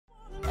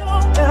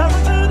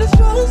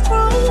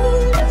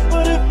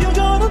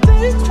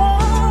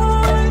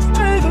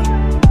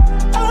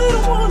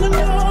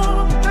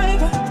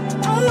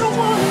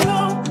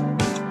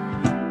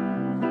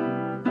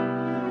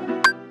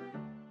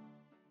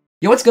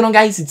Yo, what's going on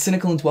guys, it's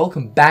Cynical and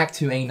welcome back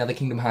to another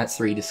Kingdom Hearts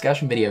 3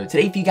 discussion video.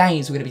 Today for you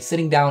guys, we're going to be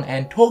sitting down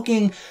and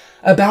talking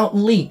about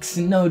leaks.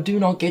 And no, do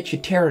not get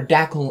your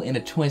pterodactyl in a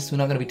twist. We're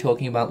not going to be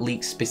talking about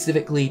leaks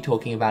specifically,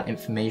 talking about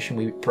information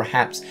we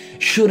perhaps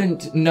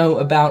shouldn't know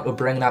about or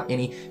bringing up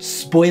any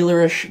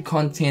spoilerish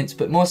content,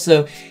 but more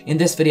so in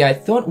this video I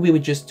thought we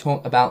would just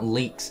talk about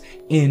leaks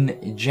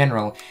in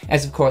general,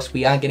 as of course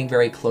we are getting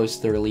very close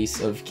to the release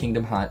of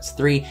Kingdom Hearts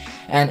 3,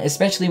 and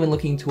especially when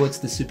looking towards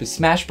the Super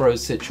Smash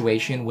Bros.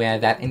 Situation where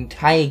that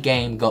entire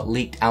game got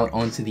leaked out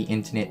onto the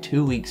internet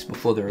 2 weeks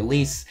before the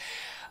release.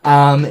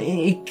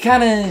 It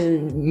kind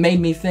of made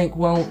me think,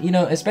 well, you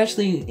know,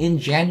 especially in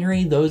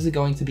January, those are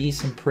going to be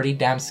some pretty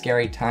damn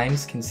scary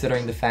times,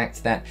 considering the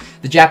fact that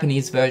the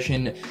Japanese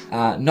version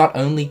not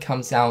only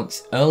comes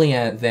out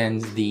earlier than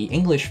the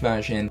English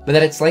version, but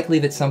that it's likely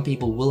that some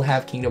people will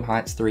have Kingdom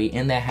Hearts 3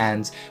 in their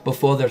hands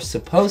before they're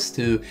supposed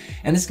to,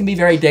 and this can be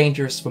very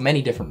dangerous for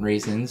many different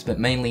reasons, but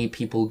mainly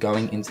people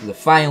going into the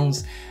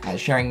files,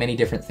 sharing many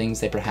different things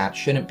they perhaps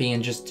shouldn't be,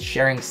 and just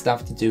sharing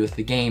stuff to do with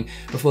the game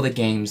before the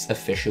game's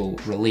official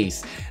release.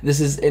 This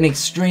is an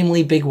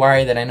extremely big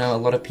worry that I know a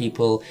lot of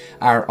people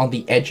are on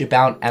the edge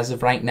about as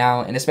of right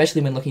now, and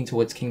especially when looking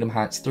towards Kingdom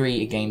Hearts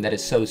 3, a game that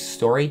is so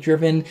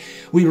story-driven.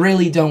 We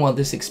really don't want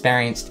this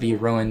experience to be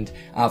ruined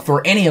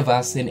for any of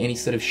us in any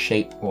sort of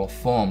shape or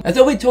form. I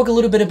thought we'd talk a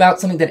little bit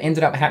about something that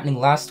ended up happening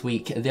last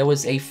week. There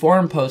was a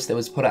forum post that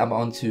was put up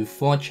onto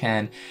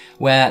 4chan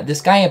where this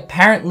guy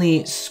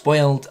apparently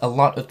spoiled a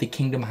lot of the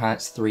Kingdom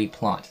Hearts 3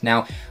 plot.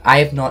 Now, I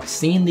have not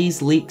seen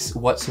these leaks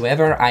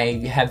whatsoever. I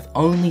have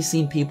only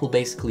seen people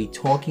basically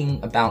talking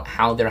about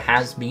how there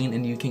has been a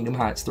new Kingdom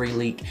Hearts 3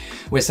 leak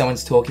where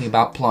someone's talking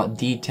about plot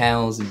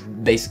details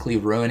and basically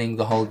ruining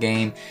the whole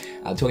game,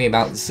 talking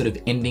about the sort of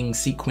ending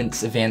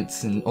sequence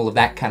events and all of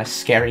that kind of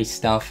scary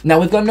stuff. Now,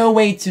 we've got no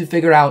way to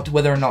figure out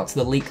whether or not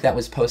the leak that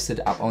was posted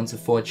up onto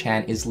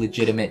 4chan is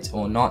legitimate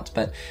or not,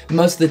 but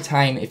most of the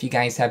time, if you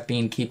guys have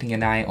been keeping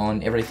an eye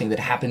on everything that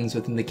happens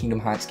within the Kingdom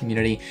Hearts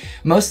community,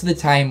 most of the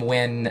time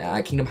when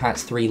Kingdom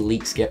Hearts 3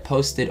 leaks get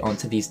posted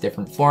onto these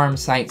different forum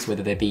sites,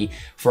 whether they be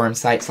forum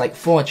sites like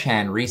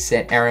 4chan,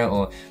 Reset Era,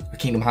 or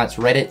Kingdom Hearts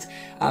Reddit,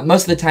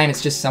 most of the time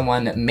it's just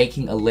someone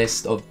making a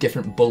list of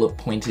different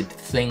bullet-pointed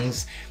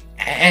things.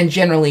 And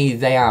generally,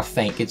 they are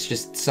fake. It's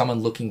just someone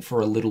looking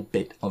for a little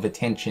bit of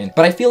attention.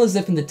 But I feel as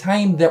if in the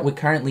time that we're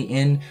currently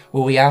in,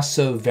 where we are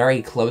so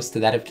very close to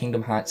that of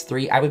Kingdom Hearts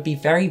 3, I would be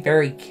very,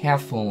 very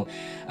careful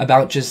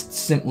about just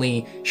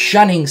simply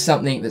shunning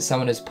something that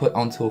someone has put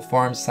onto a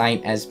forum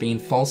site as being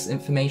false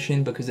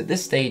information, because at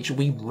this stage,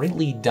 we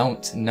really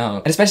don't know.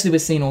 And especially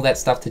with seeing all that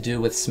stuff to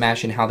do with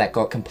Smash and how that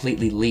got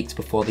completely leaked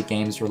before the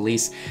game's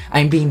release,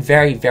 I'm being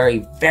very,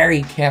 very,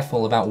 very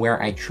careful about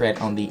where I tread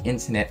on the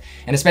internet.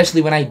 And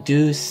especially when I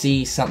do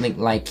see something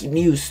like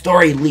new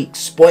story leak,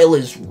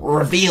 spoilers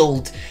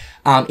revealed,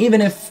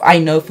 even if I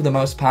know for the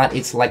most part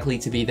it's likely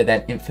to be that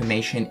that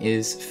information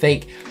is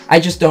fake, I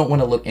just don't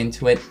want to look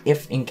into it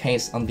if in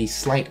case on the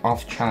slight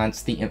off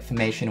chance the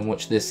information in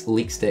which this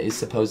leakster is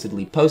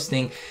supposedly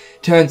posting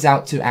turns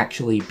out to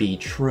actually be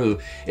true.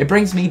 It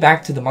brings me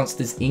back to the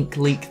Monsters Inc.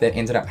 leak that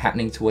ended up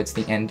happening towards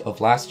the end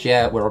of last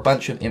year, where a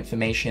bunch of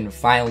information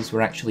files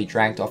were actually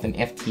dragged off an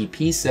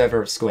FTP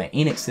server of Square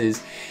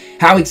Enix's.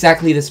 How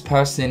exactly this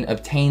person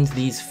obtained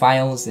these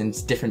files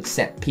and different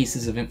set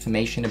pieces of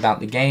information about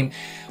the game,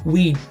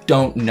 we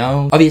don't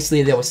know.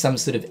 Obviously there was some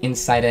sort of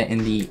insider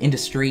in the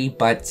industry,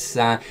 but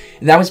that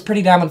was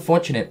pretty damn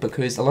unfortunate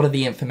because a lot of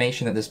the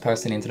information that this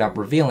person ended up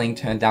revealing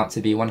turned out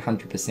to be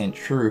 100%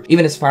 true,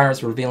 even as far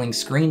as revealing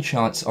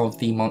screenshots of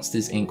the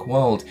Monsters Inc.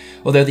 world.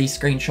 Although these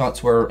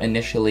screenshots were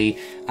initially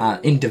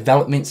in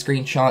development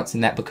screenshots,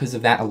 and that because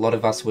of that a lot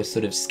of us were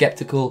sort of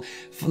skeptical,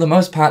 for the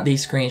most part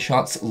these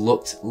screenshots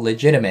looked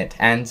legitimate,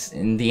 and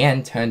in the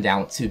end turned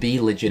out to be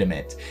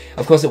legitimate.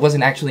 Of course, it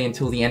wasn't actually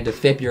until the end of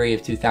February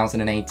of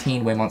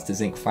 2018 where Monsters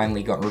Inc.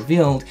 finally got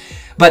revealed,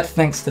 but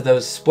thanks to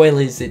those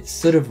spoilers, it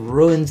sort of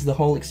ruined the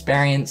whole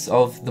experience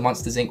of the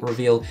Monsters Inc.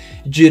 reveal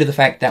due to the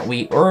fact that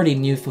we already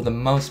knew for the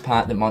most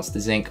part that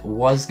Monsters Inc.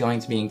 was going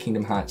to be in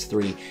Kingdom Hearts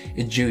 3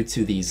 due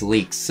to these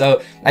leaks.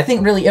 So I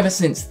think really ever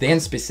since then,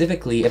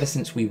 specifically, ever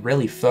since we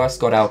really first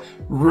got our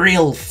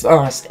real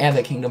first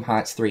ever Kingdom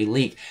Hearts 3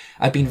 leak,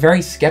 I've been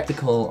very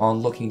skeptical on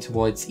looking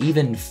towards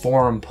even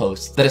forum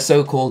posts that are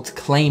so-called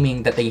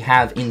claiming that they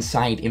have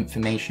inside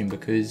information,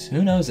 because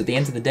who knows, at the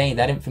end of the day,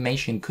 that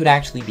information could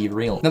actually be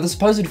real. Now, the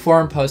supposed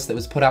forum post that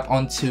was put up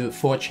onto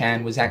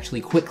 4chan was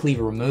actually quickly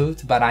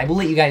removed, but I will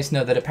let you guys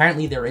know that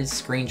apparently there is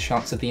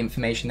screenshots of the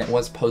information that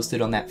was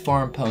posted on that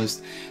forum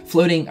post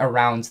floating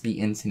around the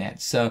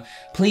internet. So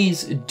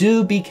please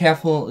do be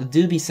careful,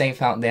 do be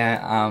safe out there.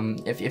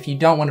 If you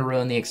don't want to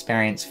ruin the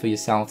experience for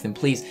yourself, then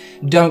please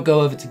don't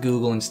go over to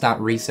Google and start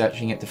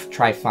researching it to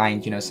try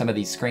find, you know, some of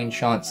these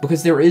screenshots,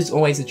 because there is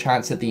always a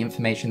chance that the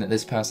information that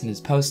this person is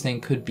posting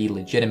could be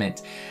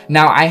legitimate.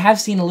 Now, I have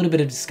seen seen a little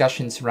bit of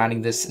discussion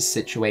surrounding this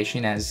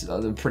situation as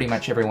pretty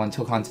much everyone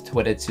took onto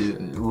Twitter to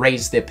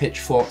raise their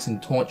pitchforks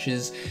and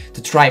torches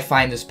to try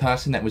find this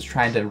person that was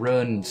trying to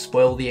ruin and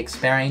spoil the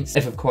experience,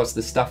 if of course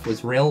the stuff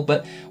was real.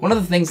 But one of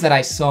the things that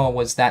I saw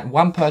was that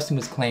one person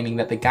was claiming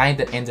that the guy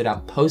that ended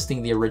up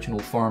posting the original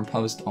forum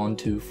post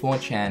onto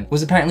 4chan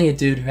was apparently a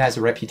dude who has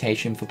a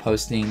reputation for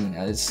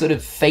posting sort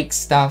of fake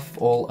stuff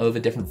all over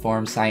different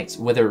forum sites,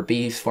 whether it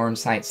be forum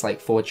sites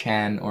like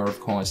 4chan or of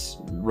course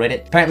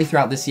Reddit. Apparently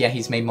throughout this year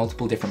he's made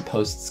multiple different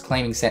posts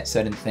claiming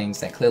certain things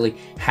that clearly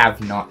have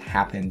not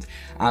happened.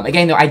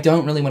 Again though, I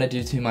don't really want to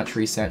do too much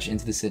research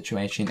into the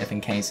situation if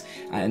in case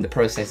in the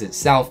process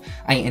itself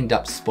I end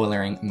up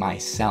spoiling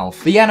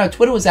myself. But yeah, no,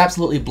 Twitter was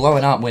absolutely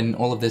blowing up when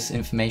all of this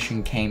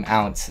information came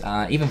out.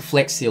 Even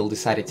FlexSeal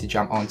decided to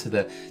jump onto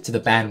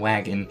the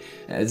bandwagon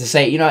to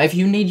say, you know, if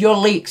you need your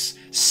leaks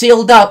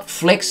sealed up,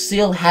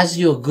 FlexSeal has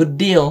you a good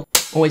deal.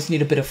 Always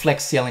need a bit of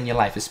flex seal in your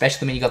life,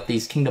 especially when you got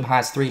these Kingdom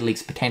Hearts 3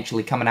 leaks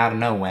potentially coming out of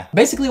nowhere.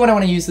 Basically what I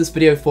want to use this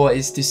video for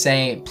is to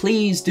say,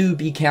 please do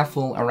be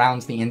careful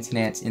around the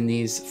internet in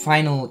these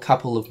final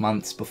couple of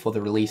months before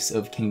the release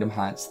of Kingdom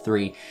Hearts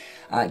 3.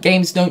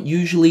 Games don't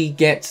usually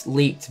get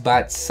leaked,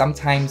 but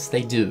sometimes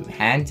they do,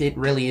 and it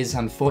really is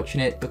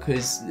unfortunate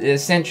because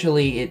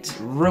essentially it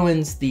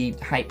ruins the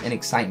hype and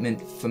excitement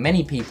for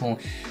many people,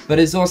 but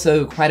is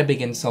also quite a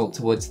big insult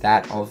towards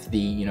that of the,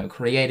 you know,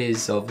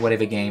 creators of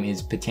whatever game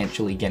is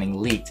potentially getting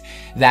leaked.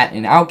 That,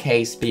 in our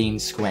case, being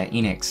Square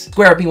Enix.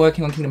 Square have been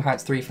working on Kingdom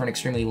Hearts 3 for an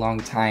extremely long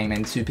time,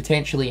 and to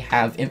potentially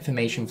have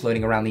information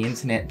floating around the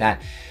internet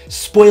that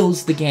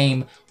spoils the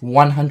game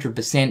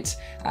 100%,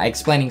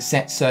 explaining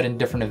certain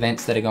different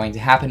events that are going to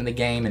happen in the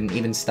game and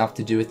even stuff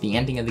to do with the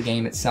ending of the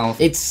game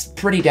itself. It's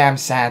pretty damn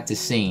sad to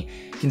see,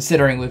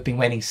 considering we've been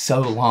waiting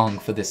so long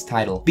for this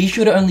title. Be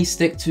sure to only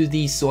stick to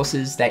the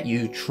sources that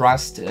you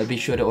trust. Be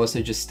sure to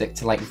also just stick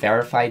to like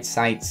verified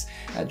sites.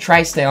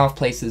 Try stay off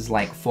places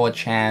like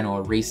 4chan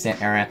or Reset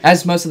Era,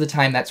 as most of the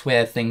time that's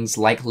where things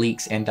like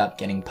leaks end up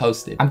getting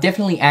posted. I'm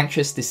definitely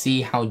anxious to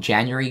see how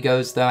January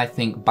goes though. I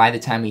think by the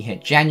time we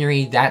hit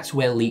January, that's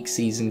where leak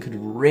season could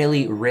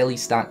really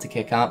start to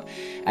kick up,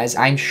 as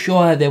I'm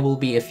sure there will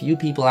be a few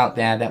people out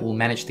there that will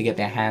manage to get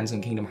their hands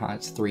on Kingdom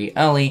Hearts 3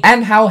 early,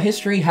 and how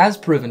history has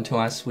proven to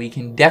us, we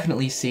can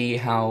definitely see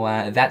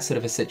how that sort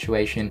of a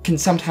situation can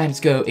sometimes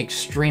go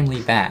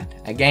extremely bad.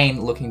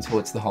 Again, looking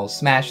towards the whole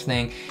Smash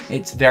thing,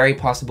 it's very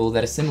possible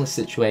that a similar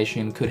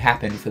situation could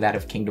happen for that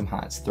of Kingdom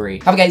Hearts 3.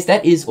 However guys,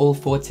 that is all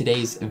for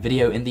today's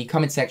video. In the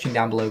comment section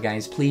down below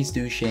guys, please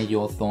do share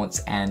your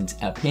thoughts and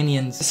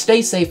opinions.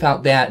 Stay safe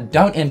out there,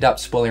 don't end up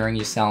spoiling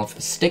yourself,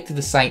 stick to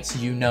the sites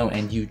you know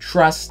and you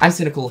trust. I'm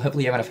Cynical,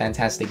 hopefully you're having a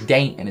fantastic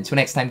day, and until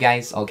next time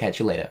guys, I'll catch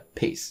you later.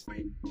 Peace.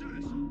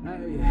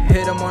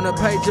 Hit them on the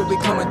page, you'll be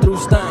coming through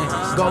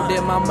stain. Gold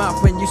in my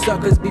mouth when you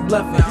suckers be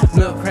bluffing.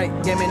 Milk crate,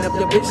 gaming up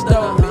your bitch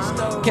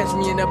though. Catch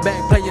me in the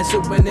back playing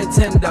Super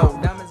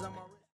Nintendo.